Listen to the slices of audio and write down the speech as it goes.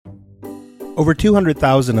Over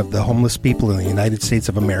 200,000 of the homeless people in the United States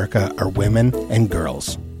of America are women and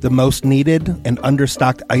girls. The most needed and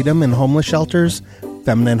understocked item in homeless shelters,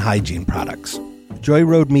 feminine hygiene products. Joy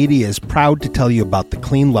Road Media is proud to tell you about the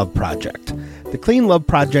Clean Love Project. The Clean Love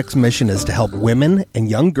Project's mission is to help women and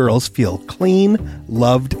young girls feel clean,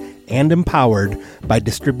 loved, and empowered by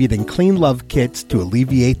distributing Clean Love kits to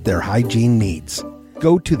alleviate their hygiene needs.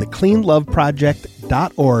 Go to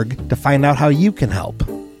thecleanloveproject.org to find out how you can help.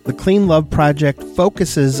 The Clean Love Project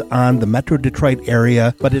focuses on the Metro Detroit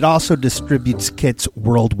area, but it also distributes kits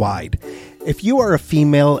worldwide. If you are a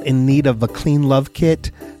female in need of a Clean Love kit,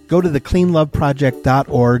 go to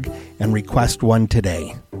thecleanloveproject.org and request one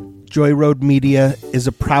today. Joy Road Media is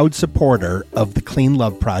a proud supporter of the Clean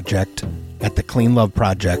Love Project at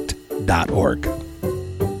thecleanloveproject.org.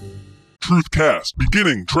 Truthcast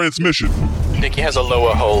beginning transmission. Dickie has a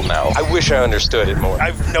lower hole now. I wish I understood it more.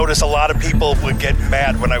 I've noticed a lot of people would get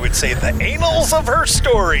mad when I would say the anals of her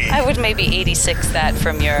story. I would maybe 86 that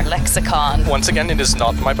from your lexicon. Once again, it is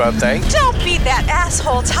not my birthday. Don't be that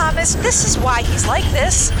asshole, Thomas. This is why he's like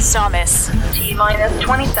this. Thomas. T-minus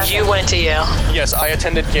 20 seconds. You went to Yale. Yes, I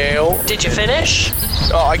attended Yale. Did you finish?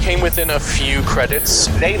 I came within a few credits.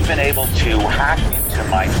 They've been able to hack into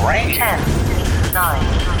my brain. 10,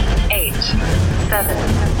 9, 8, 7,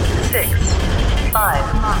 6,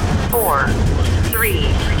 5, 4, 3,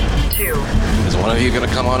 2. Is one of you gonna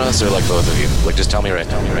come on us, or like both of you? Like, just tell me right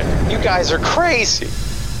now. You guys are crazy.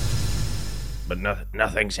 But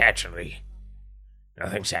nothing's actually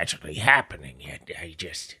happening yet. I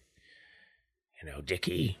just,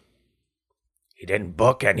 Dickie, he didn't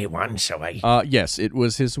book anyone, so I... Yes, it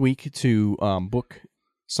was his week to book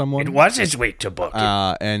someone. It was his week to book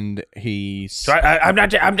it. And he... So I'm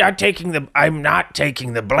not taking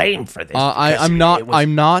the blame for this. I'm not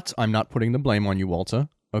putting the blame on you, Walter.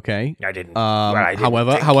 Okay. I didn't.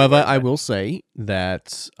 However, I will say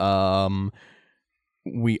that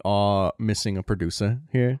we are missing a producer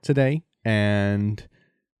here today, and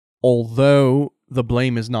although the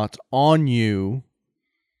blame is not on you,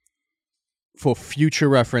 for future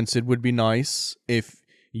reference, it would be nice if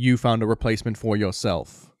you found a replacement for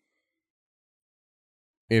yourself.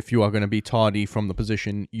 If you are going to be tardy from the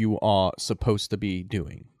position you are supposed to be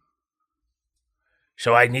doing.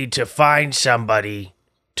 So I need to find somebody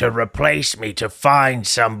to replace me, to find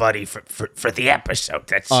somebody for the episode.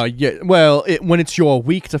 That's yeah. Well, when it's your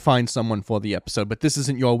week to find someone for the episode, but this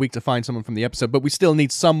isn't your week to find someone from the episode. But we still need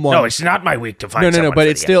someone. No, it's not my week to find. No. But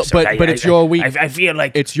it's still. Episode. But it's your week. I feel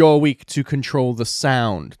like it's your week to control the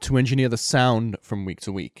sound, to engineer the sound from week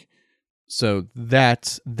to week. So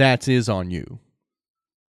that is on you.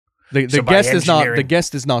 The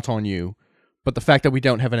guest is not on you, but the fact that we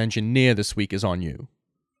don't have an engineer this week is on you.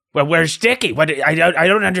 Well, where's Dickie? I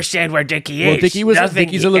don't understand where Dickie is. Well,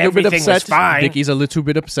 Dickie's a little bit upset. Dickie's a little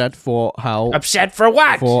bit upset for how... Upset for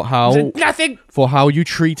what? Nothing. For how you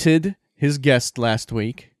treated his guest last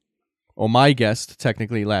week, or my guest,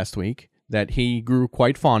 technically, last week, that he grew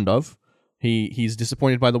quite fond of. He's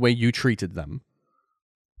disappointed by the way you treated them.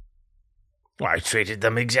 Well, I treated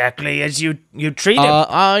them exactly as you treated.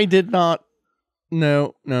 I did not.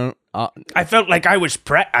 No. I felt like I was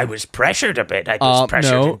pressured a bit. I was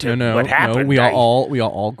pressured into what happened. No, we are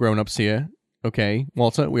all grown-ups here. Okay,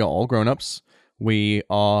 Walter, we are all grown-ups. We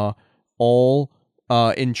are all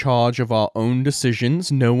in charge of our own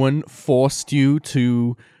decisions. No one forced you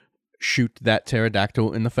to shoot that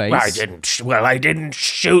pterodactyl in the face. Well, I didn't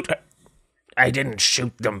shoot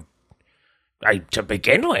them. To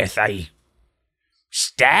begin with, I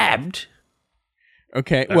stabbed.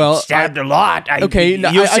 Okay, well... Stabbed a lot. I feel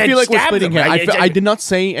like we're splitting here. I did not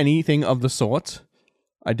say anything of the sort.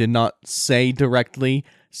 I did not say directly,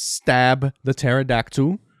 stab the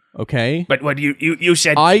pterodactyl, okay? But what you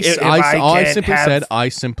said... I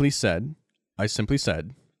simply said,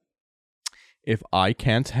 if I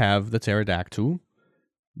can't have the pterodactyl,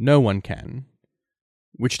 no one can.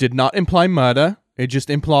 Which did not imply murder. It just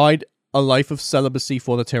implied a life of celibacy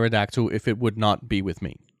for the pterodactyl if it would not be with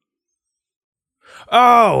me.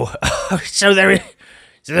 Oh, so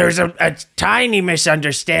there's a tiny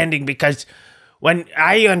misunderstanding, because when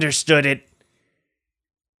I understood it,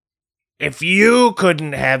 if you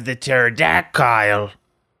couldn't have the pterodactyl,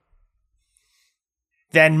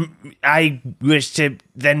 then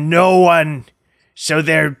no one, so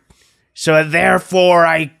therefore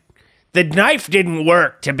the knife didn't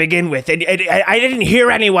work to begin with. I didn't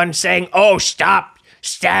hear anyone saying, "Oh, stop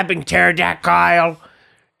stabbing pterodactyl."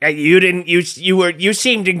 You didn't. You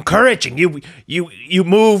seemed encouraging. You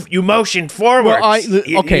motioned forward. Well,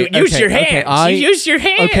 use your hands. Use your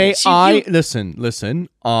hands. Okay, listen.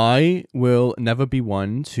 I will never be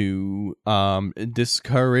one to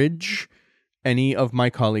discourage any of my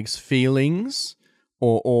colleagues' feelings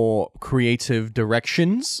or creative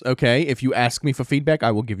directions. Okay, if you ask me for feedback, I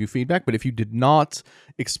will give you feedback. But if you did not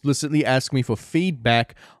explicitly ask me for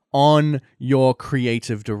feedback on your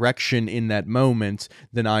creative direction in that moment,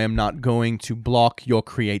 then I am not going to block your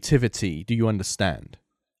creativity. Do you understand?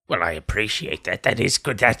 Well, I appreciate that. That is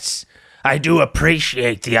good. I do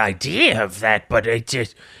appreciate the idea of that, but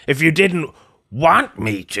if you didn't want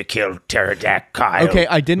me to kill Pterodactyl, okay,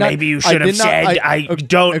 I did not. Maybe you should have said,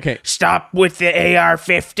 don't stop with the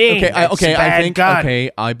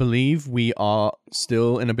AR-15. I believe we are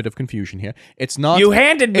still in a bit of confusion here. It's not. You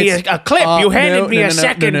handed me a clip. You handed me a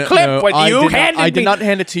second clip. I did not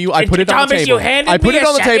hand it to you. I put it on the table. I put it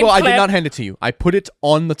on the table. I did not hand it to you. I put it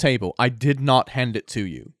on the table. I did not hand it to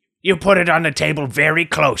you. You put it on the table very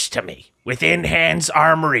close to me, within Hans'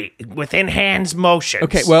 armory, within Hans' motions.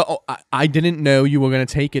 Okay, well, I didn't know you were going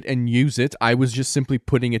to take it and use it. I was just simply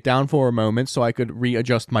putting it down for a moment so I could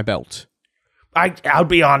readjust my belt. I'll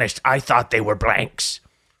be honest, I thought they were blanks.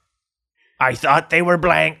 And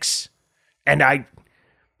I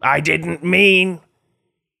didn't mean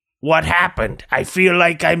what happened. I feel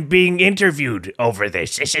like I'm being interviewed over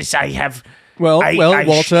this.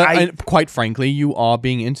 Walter, quite frankly, you are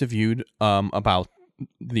being interviewed about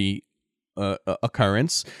the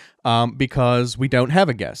occurrence because we don't have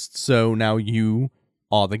a guest. So now you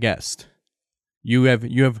are the guest. You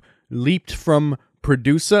have leaped from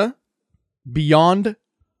producer beyond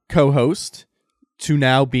co-host to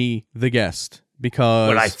now be the guest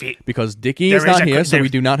because Dickie is not here, so we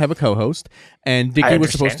do not have a co-host, and Dickie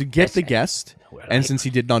was supposed to get the guest, and since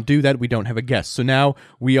he did not do that, we don't have a guest. So now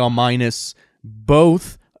we are minus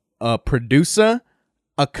both a producer,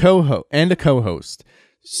 a co-host.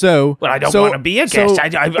 So, I don't want to be a guest.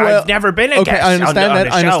 I've never been a guest. I understand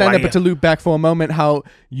that. I understand that. But to loop back for a moment, how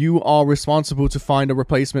you are responsible to find a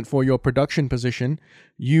replacement for your production position.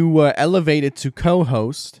 You were elevated to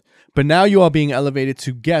co-host, but now you are being elevated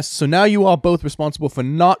to guest. So now you are both responsible for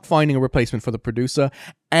not finding a replacement for the producer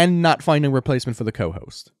and not finding a replacement for the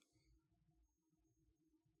co-host.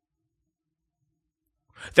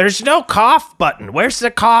 There's no cough button. Where's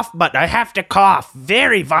the cough button? I have to cough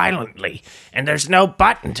very violently, and there's no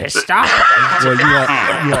button to stop it. Well, you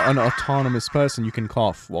are an autonomous person. You can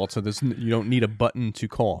cough, Walter. You don't need a button to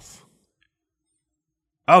cough.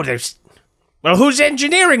 Oh, well, who's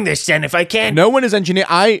engineering this then? If I can't, no one is engineering.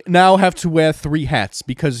 I now have to wear 3 hats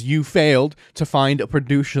because you failed to find a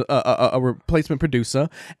producer, a replacement producer,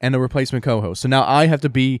 and a replacement co-host. So now I have to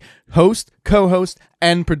be host, co-host,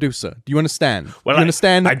 and producer. Do you understand? Well, do you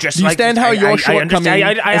understand? Do you understand how your shortcoming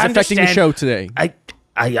is affecting the show today?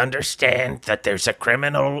 I understand that there's a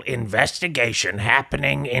criminal investigation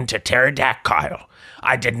happening into Pterodactyl.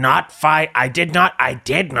 I did not fire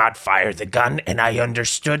the gun, and I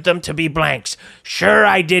understood them to be blanks. Sure,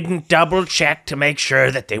 I didn't double check to make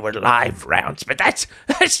sure that they were live rounds, but is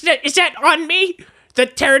that on me?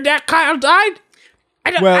 That Pterodactyl died?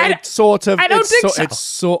 I don't think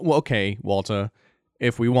so. Okay, Walter,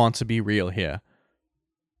 if we want to be real here,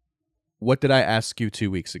 what did I ask you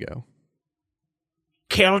 2 weeks ago?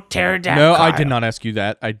 Kill Pterodactyl. No, I did not ask you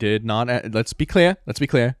that. I did not. Let's be clear.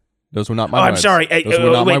 Those were not my words. I'm sorry. Those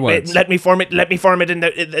were not my words. Let me form it in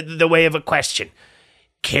the way of a question.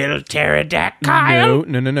 Kill Pterodactyl?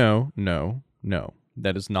 No.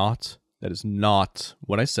 That is not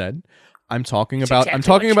what I said. I'm talking about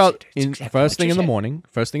first thing in the morning.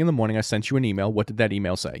 First thing in the morning, I sent you an email. What did that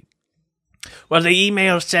email say? Well, the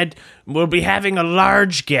email said we'll be having a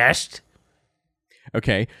large guest.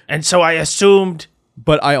 Okay. And so I assumed.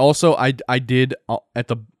 But I also I did at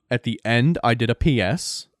the end I did a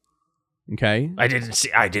PS. Okay. I didn't see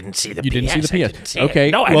the PS. You didn't see the PS.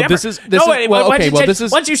 Okay. No, well, this is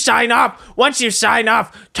once you sign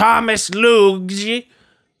off, Thomas Luge,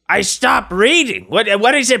 I stop reading.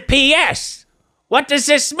 What is a PS? What does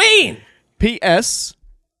this mean? PS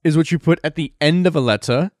is what you put at the end of a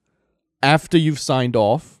letter after you've signed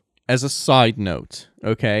off as a side note,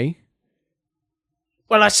 okay?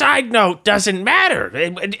 Well, a side note doesn't matter.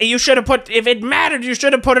 You should have if it mattered, you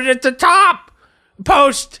should have put it at the top.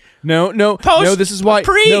 No, this is why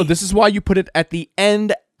you put it at the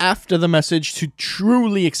end after the message to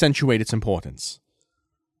truly accentuate its importance.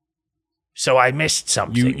 So I missed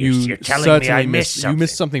something. You're telling me I missed something. You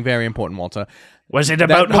missed something very important, Walter. Was it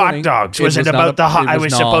about morning, hot dogs? it Was it was about not the a- hot? it I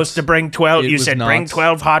was was not. supposed to bring 12. It You was said bring not.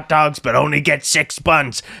 12 hot dogs, but only get 6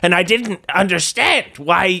 buns. And I didn't understand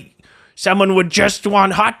why someone would just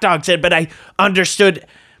want hot dogs. But I understood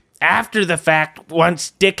after the fact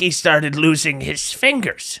once Dickie started losing his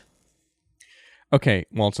fingers. Okay,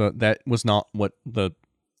 Walter, that was not what the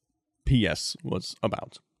PS was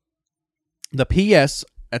about. The PS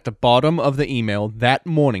at the bottom of the email that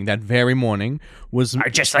morning, that very morning, was...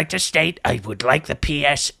 I'd just like to state I would like the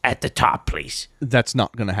PS at the top, please. That's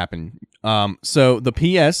not going to happen. So the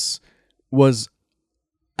PS was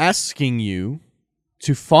asking you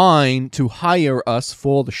to hire us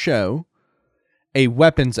for the show a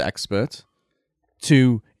weapons expert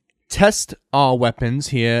to test our weapons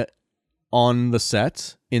here on the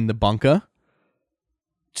set in the bunker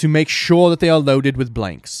to make sure that they are loaded with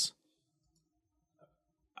blanks.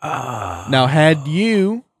 Now, had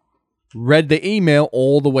you read the email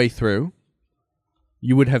all the way through,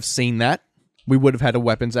 you would have seen that. We would have had a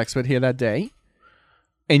weapons expert here that day,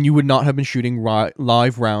 and you would not have been shooting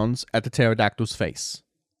live rounds at the pterodactyl's face.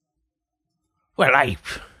 Well,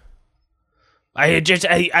 I'm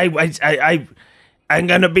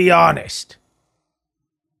gonna be honest.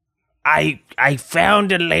 I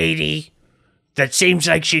found a lady that seems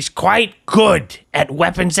like she's quite good at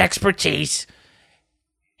weapons expertise.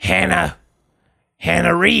 Hannah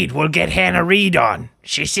Reed. We'll get Hannah Reed on.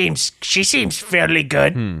 She seems fairly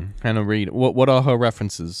good. Hannah Reed. What are her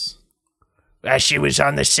references? She was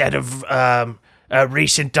on the set of a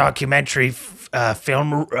recent documentary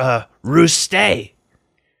film, Roosté.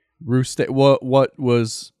 Roosté. What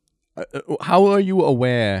was? How are you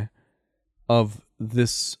aware of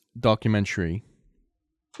this documentary?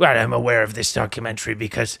 Well, I'm aware of this documentary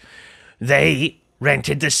because they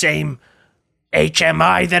rented the same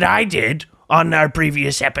HMI that I did on our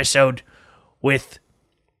previous episode with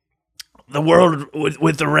the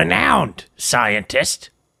renowned scientist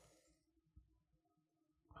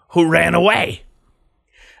who ran away.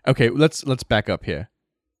 Okay, let's back up here.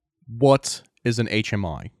 What is an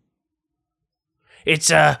HMI? It's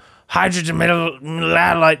a hydrogen metal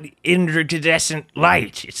incandescent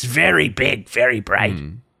light. It's very big, very bright.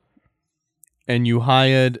 And you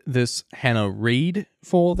hired this Hannah Reed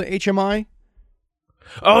for the HMI?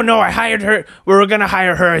 Oh no, I hired her. We were gonna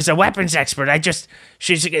hire her as a weapons expert.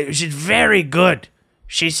 She's very good.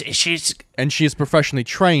 And she is professionally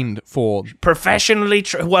trained for...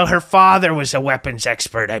 Well, her father was a weapons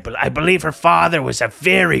expert. I believe her father was a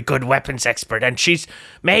very good weapons expert, and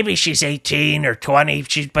maybe she's 18 or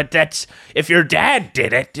 20. But that's, if your dad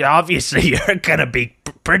did it, obviously you're gonna be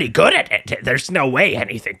pretty good at it. There's no way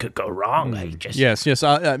anything could go wrong. Yes.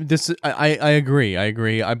 I agree.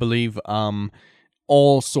 I believe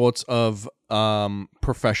all sorts of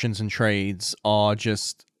professions and trades are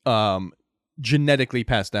just genetically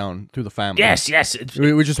passed down through the family. Yes.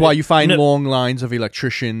 Which is why you find long lines of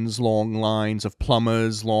electricians, long lines of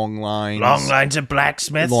plumbers, long lines of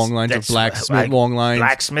blacksmiths.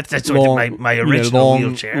 Blacksmith. That's my original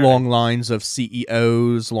wheelchair. Long lines of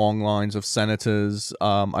CEOs, long lines of senators.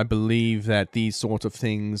 I believe that these sorts of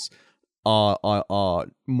things are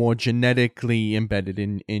more genetically embedded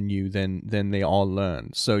in you than they are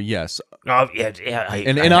learned. So yes. Oh yeah.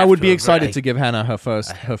 I would be excited to give Hannah her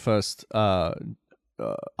first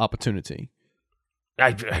opportunity.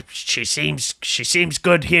 She seems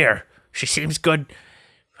good here. She seems good.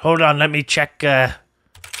 Hold on, let me check.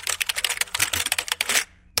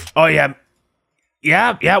 Oh yeah.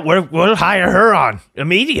 Yeah. We'll hire her on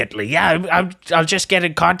immediately. Yeah, I'll just get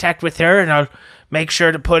in contact with her and I'll make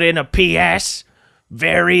sure to put in a PS.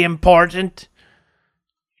 Very important.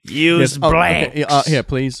 Use blanks. Okay. Here,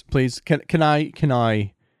 please. Can I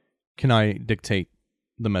dictate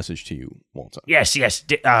the message to you, Walter? Yes.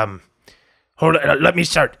 Hold on. Let me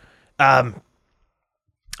start.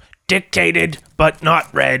 Dictated but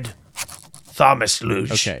not read. Thomas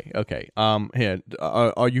Luge. Okay. Here.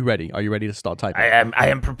 Are you ready? Are you ready to start typing? I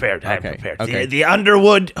am prepared. I am prepared. Okay. The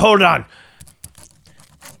Underwood. Hold on.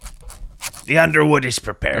 The Underwood is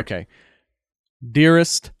prepared. Okay.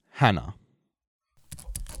 Dearest Hannah.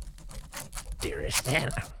 Dearest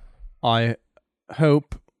Hannah. I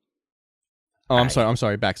hope. Oh, I'm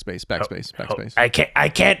sorry. Backspace. I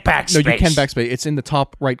can't backspace. No, you can backspace. It's in the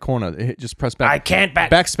top right corner. Just press back. I can't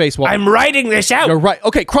backspace. I'm writing this out. You're right.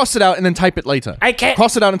 Okay, cross it out and then type it later. I can't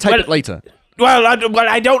cross it out and type it later. Well,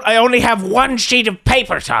 I don't. I only have one sheet of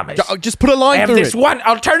paper, Thomas. Just put a line through it. I have this one.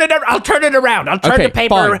 I'll turn it around. I'll turn the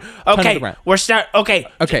paper. Fine. Okay, turn it we're start. Okay.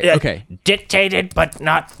 Okay. Dictated but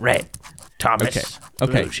not read. Thomas.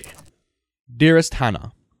 Okay. Luge. Dearest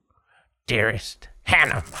Hannah. Dearest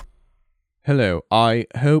Hannah. Hello. I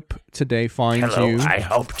hope today finds Hello, you I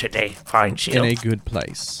hope today finds you in a good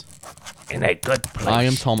place. in a good place. I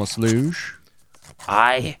am Thomas Luge.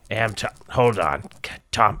 I am hold on.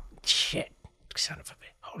 Tom. Shit. Son of a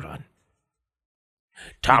bitch. Hold on.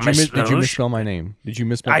 Thomas Did you Luge? misspell my name? Did you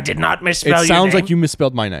misspell? I did not misspell your name. It sounds like you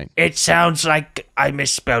misspelled my name. It sounds like I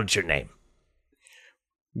misspelled your name.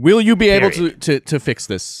 Will you be able Period. to fix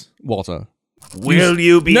this, Walter? Will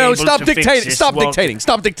you be able stop to dictating. fix this, Stop Walter? dictating.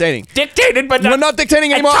 Stop dictating. Dictated, but We're not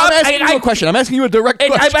dictating anymore. I'm asking you a question. I'm asking you a direct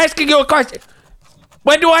question. I'm asking you a question.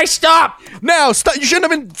 When do I stop? Now, stop. You shouldn't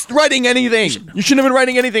have been writing anything. You shouldn't have been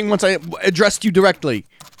writing anything once I addressed you directly.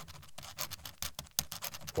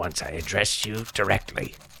 Once I addressed you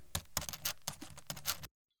directly.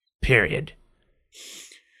 Period.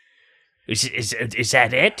 Is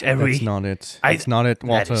that it? That's not it. That's not it,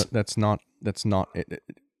 Walter. That's not it.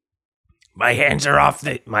 My hands are off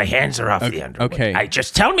the underwood. Okay.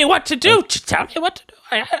 Just tell me what to do. Just tell me what to do.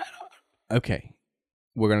 Okay.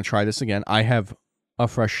 We're going to try this again. I have a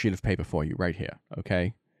fresh sheet of paper for you right here,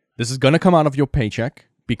 okay? This is going to come out of your paycheck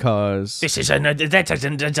because... This is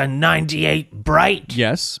that's a 98 bright.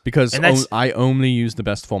 Yes, because I only use the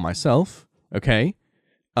best for myself, okay?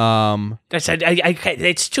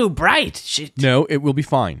 It's too bright. Shit. No, it will be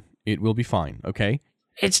fine. It will be fine, okay?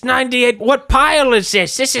 It's 98. What pile is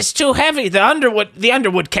this? This is too heavy. The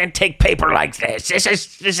underwood can't take paper like this. This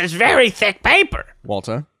is very thick paper.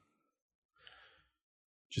 Walter,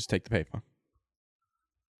 just take the paper.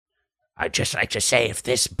 I'd just like to say, if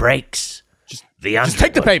this breaks, just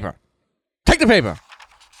take the paper. Take the paper.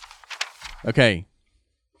 Okay.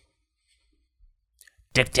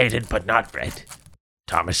 Dictated but not read.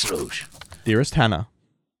 Thomas Luge. Dearest Hannah.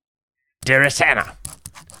 Dearest Hannah.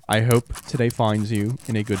 I hope today finds you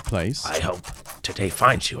in a good place. I hope today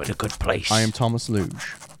finds you in a good place. I am Thomas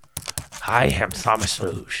Luge. I am Thomas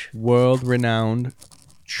Luge. World-renowned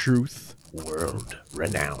truth.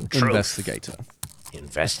 World-renowned truth.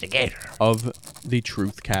 Investigator. Of the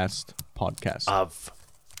Truthcast podcast. Of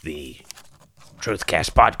the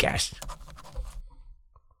Truthcast podcast.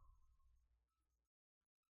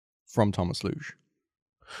 From Thomas Luge.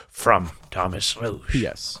 From Thomas Luge.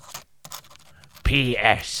 P.S.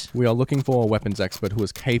 P.S. We are looking for a weapons expert who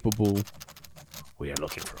is capable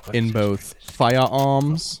in both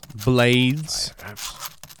firearms, blades,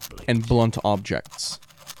 and blunt objects.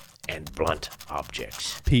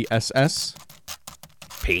 PSS.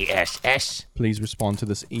 PSS. Please respond to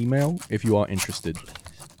this email if you are interested.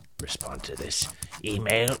 Respond to this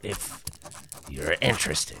email if you're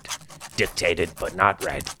interested. Dictated but not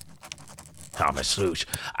read. Thomas Luge.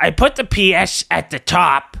 I put the PS at the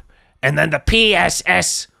top, and then the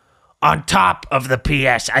PSS on top of the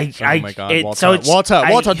PS. Oh my God,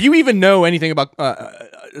 Walter, do you even know anything about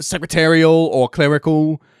secretarial or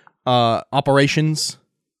clerical operations?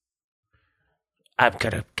 I've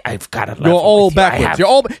got to. You're all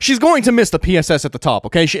backwards. She's going to miss the PSS at the top.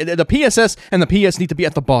 Okay, the PSS and the PS need to be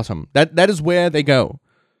at the bottom. That is where they go.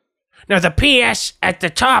 No, the PS at the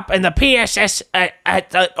top and the PSS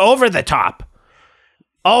over the top.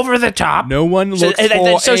 Over the top. No one looks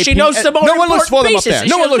for so she knows the more no one looks for them up there.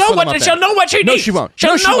 No one looks for them up there. She'll know what she needs. No, she won't.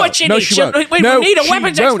 She'll know what she needs. We need a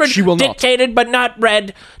weapons expert. She will not. Dictated but not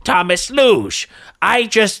read. Thomas Luge.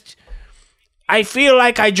 I feel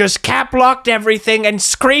like I just cap-locked everything and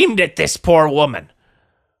screamed at this poor woman.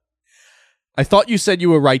 I thought you said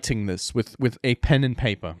you were writing this with a pen and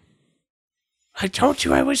paper. I told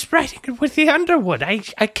you I was writing it with the Underwood. I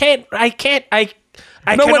can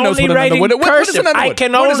No one knows only what an write in Underwood. cursive. I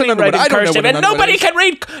can only write in cursive, and nobody is. can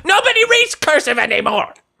read. Nobody reads cursive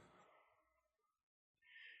anymore.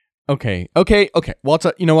 Okay.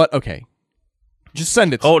 Walter, you know what? Okay. Just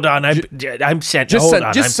send it. Hold on, I'm sending. Hold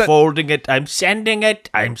on, I'm folding it. I'm sending it.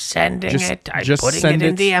 I'm putting it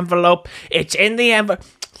in the envelope. It's in the envelope.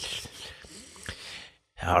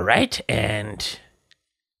 All right, and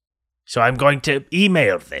so I'm going to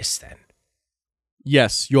email this then.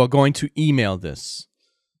 Yes, you are going to email this.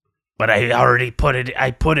 But I already put it.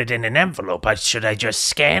 I put it in an envelope. Should I just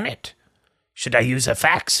scan it? Should I use a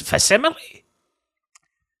facsimile?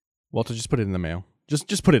 Walter, just put it in the mail.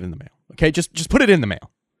 Just put it in the mail. Okay, just put it in the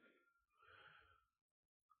mail.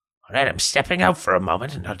 All right, I'm stepping out for a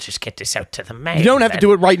moment, and I'll just get this out to the mail. You don't have to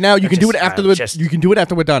do it right now. You can do it after you can do it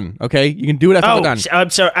after we're done. Okay, you can do it after we're done. I'm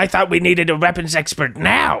sorry. I thought we needed a weapons expert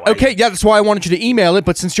now. Okay, yeah, that's why I wanted you to email it.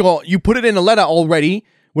 But since you put it in a letter already,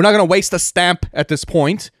 we're not gonna waste a stamp at this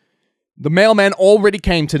point. The mailman already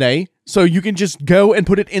came today, so you can just go and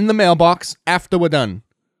put it in the mailbox after we're done.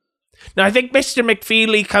 Now, I think Mr.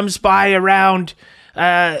 McFeely comes by around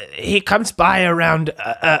he comes by around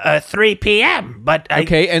 3 p.m. But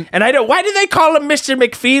Okay, and I don't. Why do they call him Mr.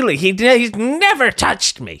 McFeely? He's never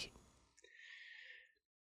touched me.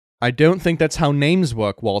 I don't think that's how names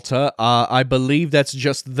work, Walter. I believe that's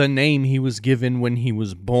just the name he was given when he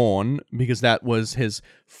was born, because that was his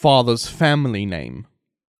father's family name.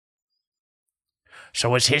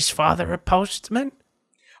 So was his father a postman?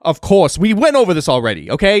 Of course, we went over this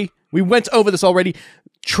already, okay? We went over this already.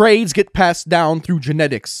 Trades get passed down through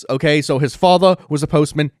genetics, okay? So his father was a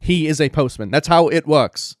postman, he is a postman. That's how it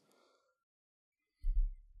works.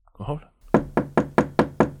 Hold on.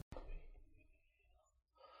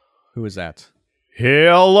 Who is that?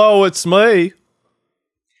 Hello, it's me.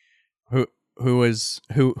 Who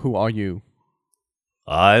are you?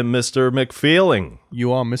 I'm Mr. McFeeling.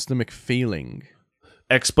 You are Mr. McFeeling.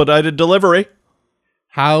 Expedited delivery.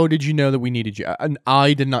 How did you know that we needed you? And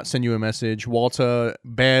I did not send you a message. Walter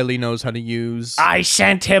barely knows how to use. I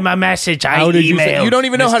sent him a message. How did you emailed you don't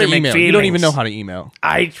even know how to Mr. email. You don't even know how to email.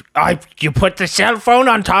 You put the cell phone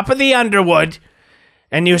on top of the Underwood,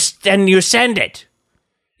 and you send it.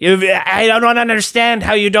 I don't understand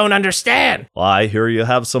how you don't understand. I hear you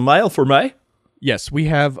have some mail for me. Yes, we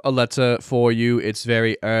have a letter for you. It's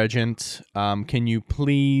very urgent. Can you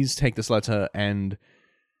please take this letter and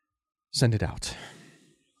send it out?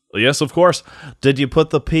 Yes, of course. Did you put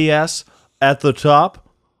the PS at the top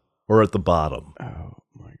or at the bottom? Oh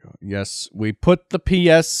my god. Yes, we put the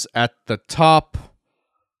PS at the top.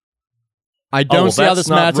 I don't see how this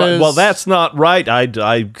matters. Right. Well, that's not right.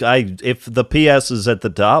 If the PS is at the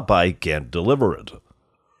top, I can't deliver it.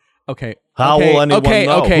 Okay. How will anyone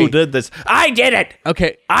know who did this? I did it.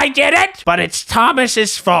 Okay. I did it, but it's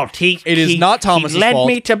Thomas's fault. It is not Thomas's fault. He led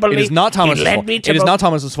me to believe. It is not Thomas's fault. It is not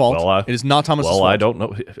Thomas's fault. It is not Thomas's fault. Well,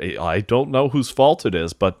 I don't know whose fault it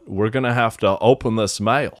is, but we're going to have to open this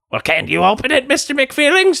mail. Well, can you open it, Mr.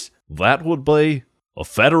 McFeelings? That would be a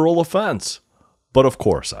federal offense, but of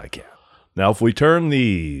course I can. Now, if we turn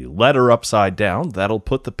the letter upside down, that'll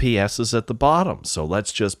put the PS's at the bottom. So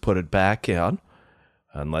let's just put it back in,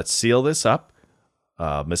 and let's seal this up.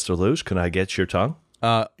 Mr. Luge, can I get your tongue?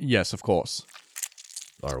 Yes, of course.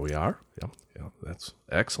 There we are. Yeah, that's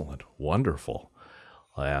excellent. Wonderful.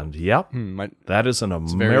 And, yep, that is an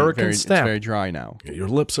American stamp. It's very dry now. Your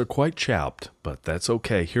lips are quite chapped, but that's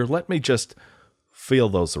okay. Here, let me just feel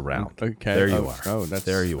those around. Okay. There you are. Oh,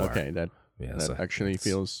 there you are. Okay, Yes, that actually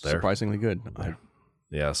feels surprisingly good.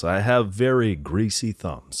 Yes, I have very greasy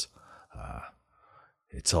thumbs.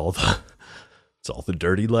 It's all the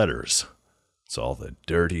dirty letters. It's all the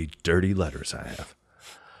dirty letters I have.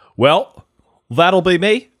 Well, that'll be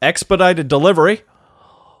me. Expedited delivery.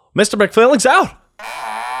 Mr. McFeeling's out.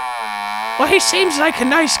 Well, he seems like a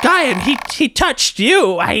nice guy, and he touched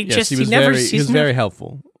you. He was very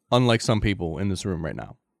helpful, unlike some people in this room right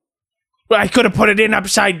now. Well, I could have put it in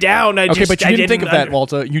upside down. But you didn't think of that,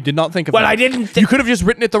 Walter. You did not think of that. Well, I didn't. You could have just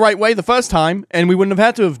written it the right way the first time, and we wouldn't have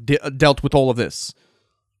had to have dealt with all of this.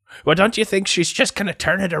 Well, don't you think she's just going to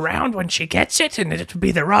turn it around when she gets it, and it'll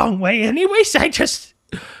be the wrong way anyways? I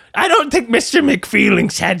don't think Mr.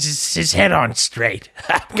 McFeelings had his head on straight.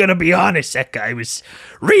 I'm going to be honest. That guy was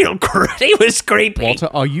he was creepy. Walter,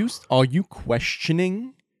 are you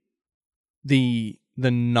questioning the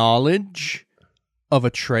knowledge of a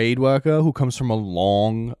trade worker who comes from a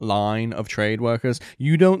long line of trade workers?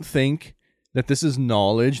 You don't think that this is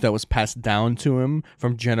knowledge that was passed down to him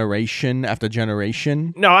from generation after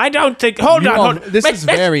generation? No, I don't think. Hold on. This is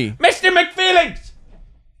very... Mr. McFeelings!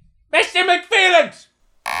 Mr. McFeelings!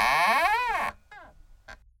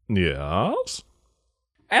 Yes?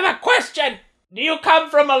 I have a question. Do you come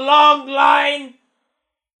from a long line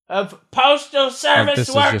of postal service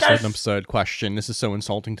workers? This is just an absurd question. This is so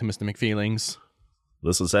insulting to Mr. McFeelings.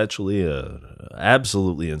 This is actually an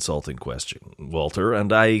absolutely insulting question, Walter,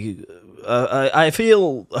 and I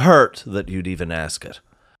feel hurt that you'd even ask it.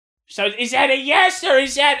 So is that a yes or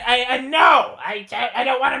is that a no? I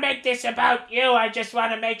don't want to make this about you. I just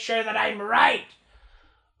want to make sure that I'm right.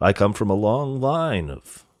 I come from a long line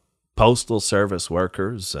of postal service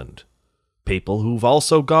workers and people who've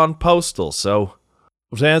also gone postal, so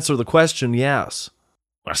to answer the question, yes.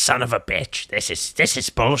 Well, son of a bitch, this is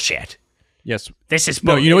bullshit. Yes. This is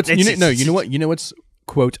bullshit. You know what's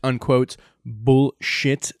quote unquote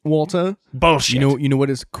bullshit, Walter? Bullshit. You know what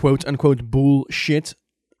is quote unquote bullshit?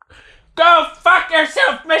 Go fuck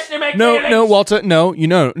yourself, Mr. McFeelings! No, Walter, no.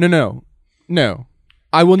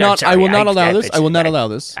 I will not. sorry, I will not I- allow I- this. I will not allow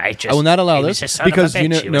this. I will not allow he was this a son of a because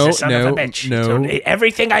bitch. you know. He was a son of a bitch. So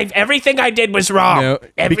everything I did was wrong. No,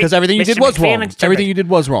 because everything you did was wrong. Everything you did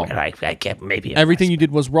was wrong. Well, I kept maybe Everything you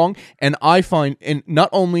did was wrong, and I find, and not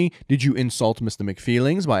only did you insult Mr.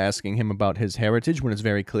 McFeelings by asking him about his heritage when it's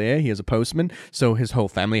very clear he is a postman, so his whole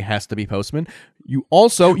family has to be postman. You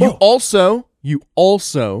also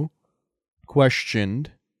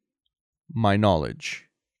questioned my knowledge.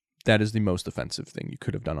 That is the most offensive thing you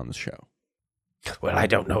could have done on the show. Well, I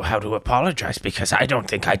don't know how to apologize because I don't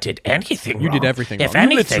think I did anything wrong. You did everything wrong. If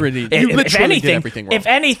anything, You literally did everything wrong. If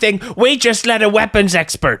anything, we just let a weapons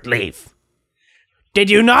expert leave. Did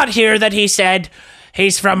you not hear that he said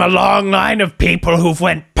he's from a long line of people who've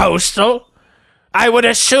went postal? I would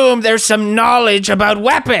assume there's some knowledge about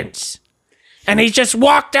weapons. And he just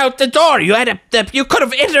walked out the door. You could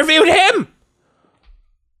have interviewed him.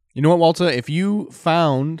 You know what, Walter? If you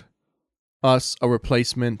found us a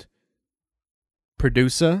replacement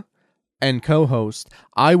producer and co-host,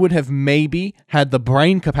 I would have maybe had the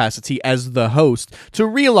brain capacity as the host to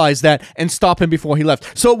realize that and stop him before he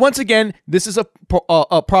left. So once again, this is a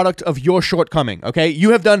product of your shortcoming, okay?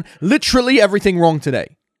 You have done literally everything wrong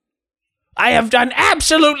today. I have done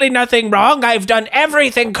absolutely nothing wrong. I've done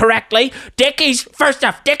everything correctly. First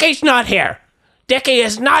off, Dickie's not here. Dickie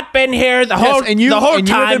has not been here the whole time. You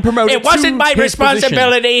have been promoted It wasn't to my his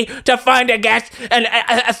responsibility to find a guest. And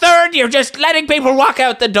a third, you're just letting people walk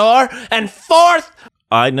out the door. And fourth,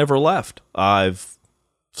 I never left. I've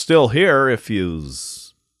still here. If you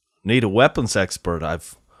need a weapons expert,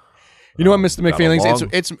 You know what, Mr. got McFeelings?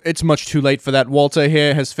 along. It's much too late for that. Walter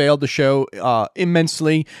here has failed the show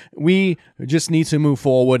immensely. We just need to move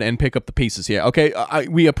forward and pick up the pieces here. Okay,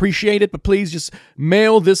 we appreciate it, but please just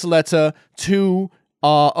mail this letter to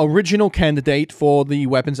our original candidate for the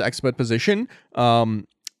weapons expert position.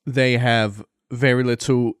 They have very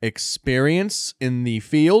little experience in the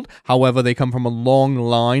field. However, they come from a long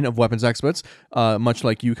line of weapons experts, much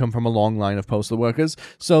like you come from a long line of postal workers.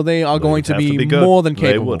 So they are going to be good. more than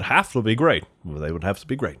capable. They would have to be great. They would have to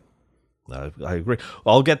be great. I agree.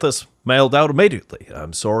 I'll get this mailed out immediately.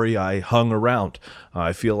 I'm sorry I hung around.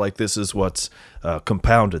 I feel like this is what's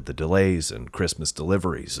compounded the delays in Christmas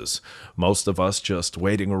deliveries, is most of us just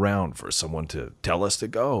waiting around for someone to tell us to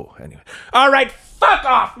go. Anyway. all right, fuck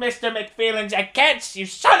off, Mr. McFeelings. I can't, you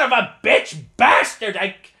son of a bitch bastard.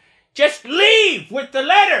 Just leave with the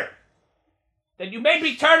letter that you made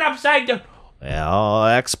me turn upside down. Well,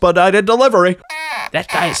 expedited delivery. That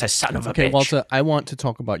guy is a son of a Okay, bitch. Walter, I want to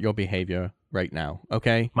talk about your behavior right now,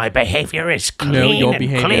 okay? My behavior is clean No, your and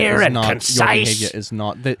behavior clear is and not. concise. Your behavior is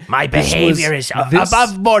not. My behavior is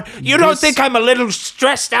above board. You don't think I'm a little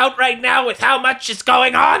stressed out right now with how much is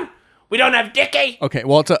going on? We don't have Dickie. Okay,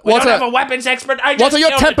 Walter. We don't have a weapons expert. Walter,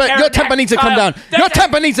 your temper needs to come down. Your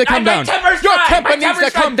temper needs to come down. Your temper needs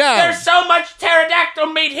to come down. There's so much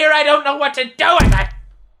pterodactyl meat here, I don't know what to do with it.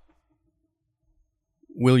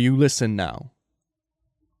 Will you listen now?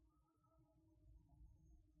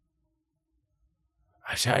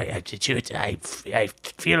 I'm sorry. I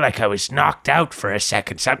feel like I was knocked out for a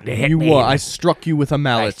second. Something hit You me. were. I struck you with a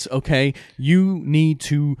mallet, okay? You need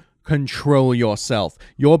to control yourself.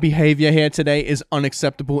 Your behavior here today is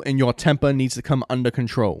unacceptable, and your temper needs to come under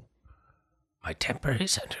control. My temper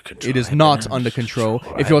is under control. It is not under control.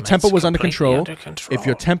 If your temper was under control, if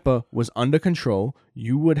your temper was under control,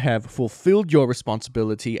 you would have fulfilled your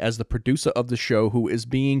responsibility as the producer of the show who is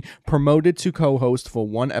being promoted to co-host for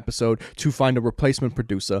one episode to find a replacement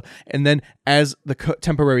producer. And then as the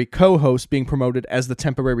temporary co-host being promoted as the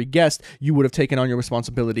temporary guest, you would have taken on your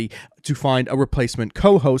responsibility to find a replacement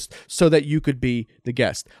co-host so that you could be the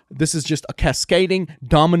guest. This is just a cascading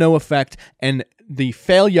domino effect, and the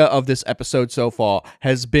failure of this episode so far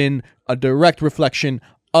has been a direct reflection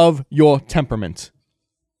of your temperament.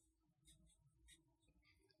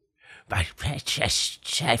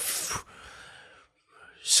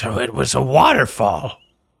 So it was a waterfall.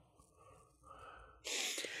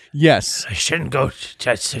 Yes. I shouldn't go. It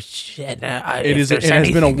has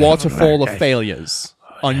been a waterfall of failures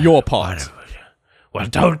on your part. Well,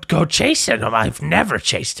 don't go chasing them. I've never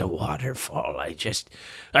chased a waterfall.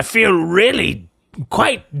 I feel really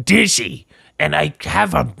quite dizzy, and I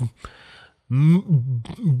have a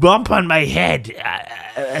bump on my head.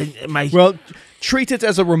 Well, treat it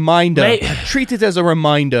as a reminder. Treat it as a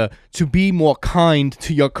reminder to be more kind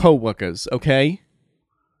to your coworkers, okay?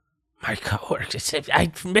 My coworkers,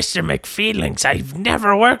 Mr. McFeelings, I've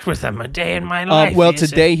never worked with him a day in my life. Well,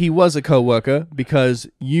 today he was a coworker because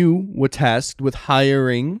you were tasked with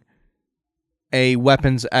hiring a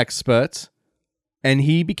weapons expert, and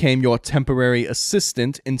he became your temporary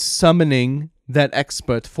assistant in summoning that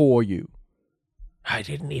expert for you. I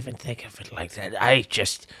didn't even think of it like that. I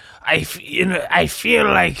feel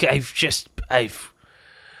like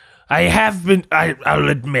I'll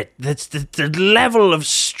admit that the level of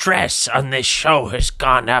stress on this show has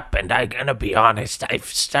gone up, and I'm gonna be honest, I've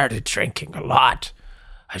started drinking a lot.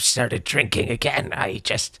 I've started drinking again. I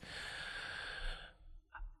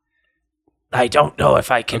don't know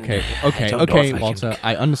if I can... Okay, Walter,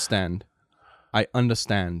 I understand. I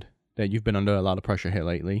understand that you've been under a lot of pressure here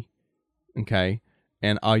lately, okay?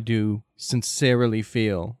 And I do sincerely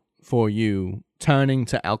feel for you turning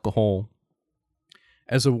to alcohol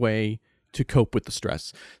as a way to cope with the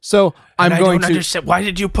stress. So I don't understand. Why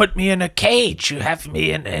did you put me in a cage? You have me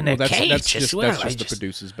in a cage. That's just the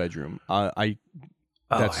producer's bedroom.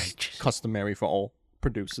 That's customary for all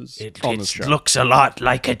producers on the show. It looks a lot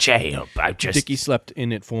like a jail. Dickie slept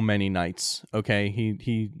in it for many nights. Okay,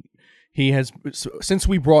 he has, since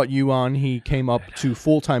we brought you on, he came up to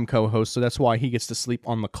full-time co-host, so that's why he gets to sleep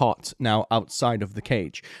on the cot now outside of the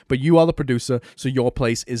cage. But you are the producer, so your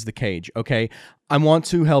place is the cage, okay? I want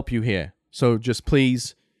to help you here, so just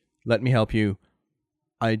please let me help you.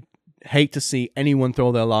 I hate to see anyone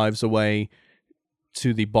throw their lives away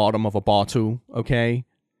to the bottom of a bottle, okay?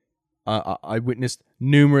 I witnessed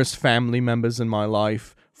numerous family members in my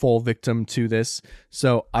life fall victim to this,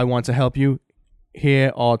 so I want to help you.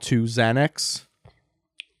 Here are 2 Xanax.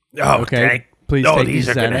 Oh, okay. Please take these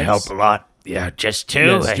are going to help a lot. Yeah, just 2.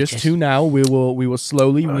 Yes, just 2 now. We will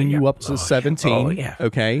slowly wean you up to 17. Yeah.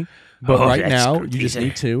 Okay. But right now you just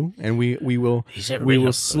need 2, and we will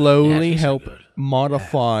slowly help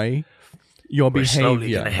modify your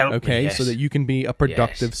behavior. Okay, so that you can be a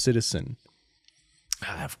productive citizen.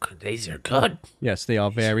 These are good. Yes, they are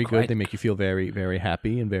very good. They make you feel very, very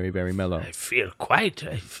happy and very, very mellow. I feel quite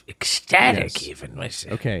ecstatic even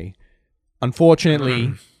myself. Okay.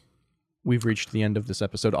 Unfortunately, we've reached the end of this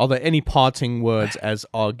episode. Are there any parting words as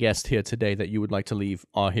our guest here today that you would like to leave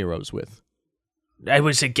our heroes with? I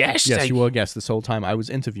was a guest? Yes, you were a guest this whole time. I was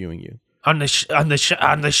interviewing you. On the show,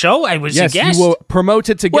 I was a guest. Yes, you were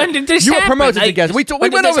promoted to guest. When did this happen? You were promoted to guest. We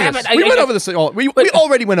went over this. We went over this. We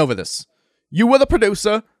already went over this. You were the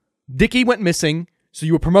producer. Dickie went missing, so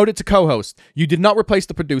you were promoted to co-host. You did not replace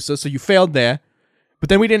the producer, so you failed there. But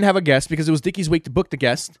then we didn't have a guest because it was Dickie's week to book the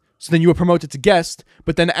guest. So then you were promoted to guest.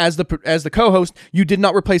 But then as the co-host, you did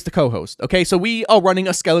not replace the co-host. Okay, so we are running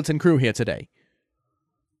a skeleton crew here today.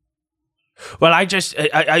 Well, I just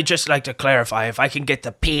like to clarify, if I can get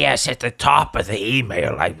the PS at the top of the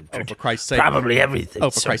email, for Christ's sake. Probably everything. Oh,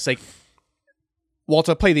 for Christ's sake.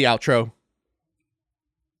 Walter, play the outro.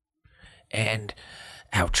 And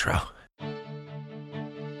outro.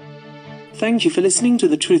 Thank you for listening to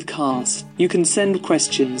the Truthcast. You can send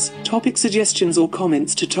questions, topic suggestions or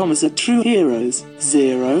comments to Thomas at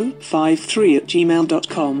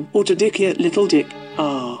TrueHeroes053@gmail.com or to Dickie at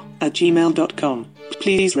littledicr@gmail.com.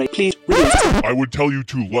 Please rate. I would tell you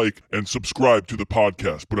to like and subscribe to the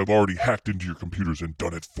podcast, but I've already hacked into your computers and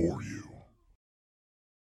done it for you.